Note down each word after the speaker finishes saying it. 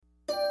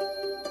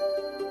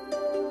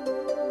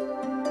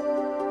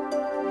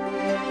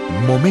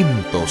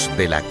Momentos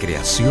de la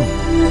creación.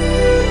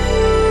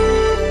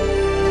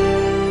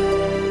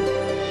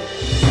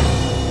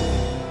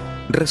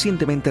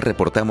 Recientemente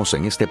reportamos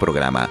en este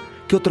programa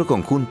que otro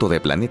conjunto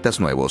de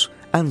planetas nuevos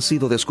han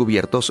sido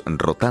descubiertos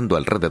rotando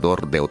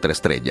alrededor de otra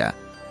estrella.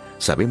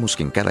 Sabemos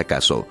que en cada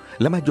caso,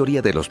 la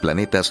mayoría de los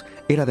planetas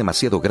eran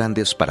demasiado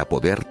grandes para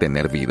poder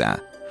tener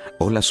vida.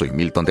 Hola, soy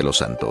Milton de los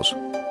Santos.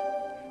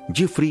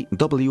 Jeffrey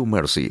W.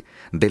 Mercy,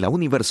 de la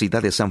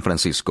Universidad de San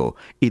Francisco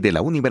y de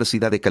la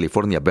Universidad de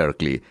California,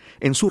 Berkeley,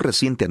 en su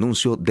reciente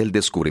anuncio del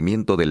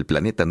descubrimiento del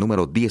planeta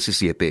número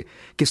 17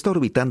 que está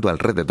orbitando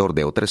alrededor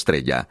de otra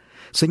estrella,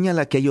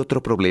 señala que hay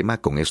otro problema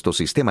con estos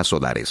sistemas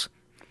solares.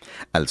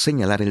 Al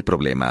señalar el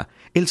problema,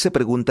 él se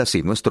pregunta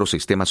si nuestro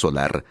sistema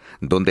solar,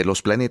 donde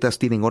los planetas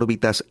tienen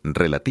órbitas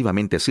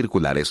relativamente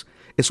circulares,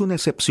 es una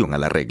excepción a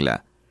la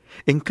regla.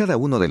 En cada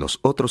uno de los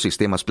otros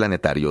sistemas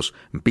planetarios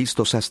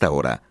vistos hasta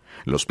ahora,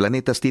 los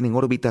planetas tienen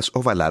órbitas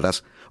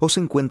ovaladas o se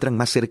encuentran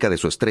más cerca de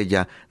su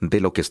estrella de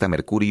lo que está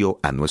Mercurio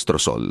a nuestro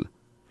Sol.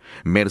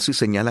 Mercy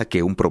señala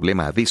que un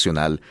problema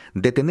adicional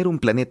de tener un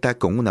planeta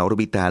con una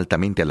órbita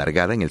altamente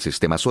alargada en el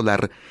sistema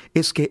solar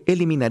es que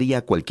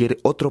eliminaría cualquier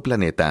otro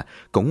planeta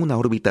con una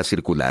órbita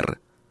circular.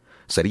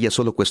 Sería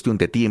solo cuestión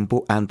de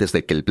tiempo antes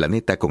de que el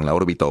planeta con la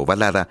órbita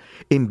ovalada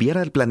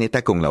enviara al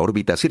planeta con la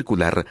órbita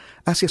circular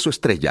hacia su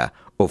estrella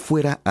o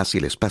fuera hacia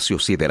el espacio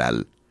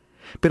sideral.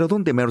 Pero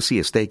donde Mercy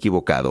está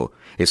equivocado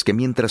es que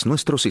mientras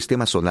nuestro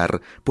sistema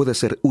solar puede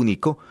ser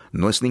único,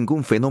 no es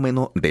ningún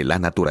fenómeno de la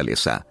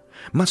naturaleza.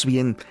 Más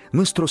bien,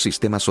 nuestro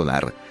sistema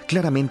solar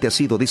claramente ha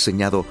sido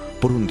diseñado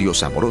por un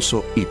Dios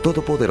amoroso y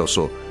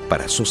todopoderoso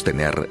para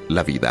sostener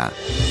la vida.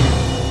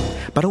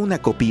 Para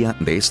una copia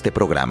de este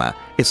programa,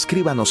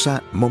 escríbanos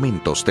a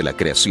Momentos de la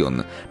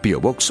Creación, P.O.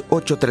 Box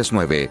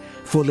 839,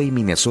 Foley,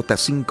 Minnesota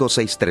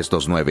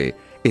 56329,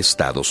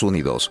 Estados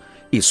Unidos,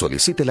 y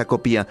solicite la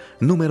copia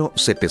número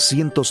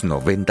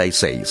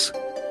 796.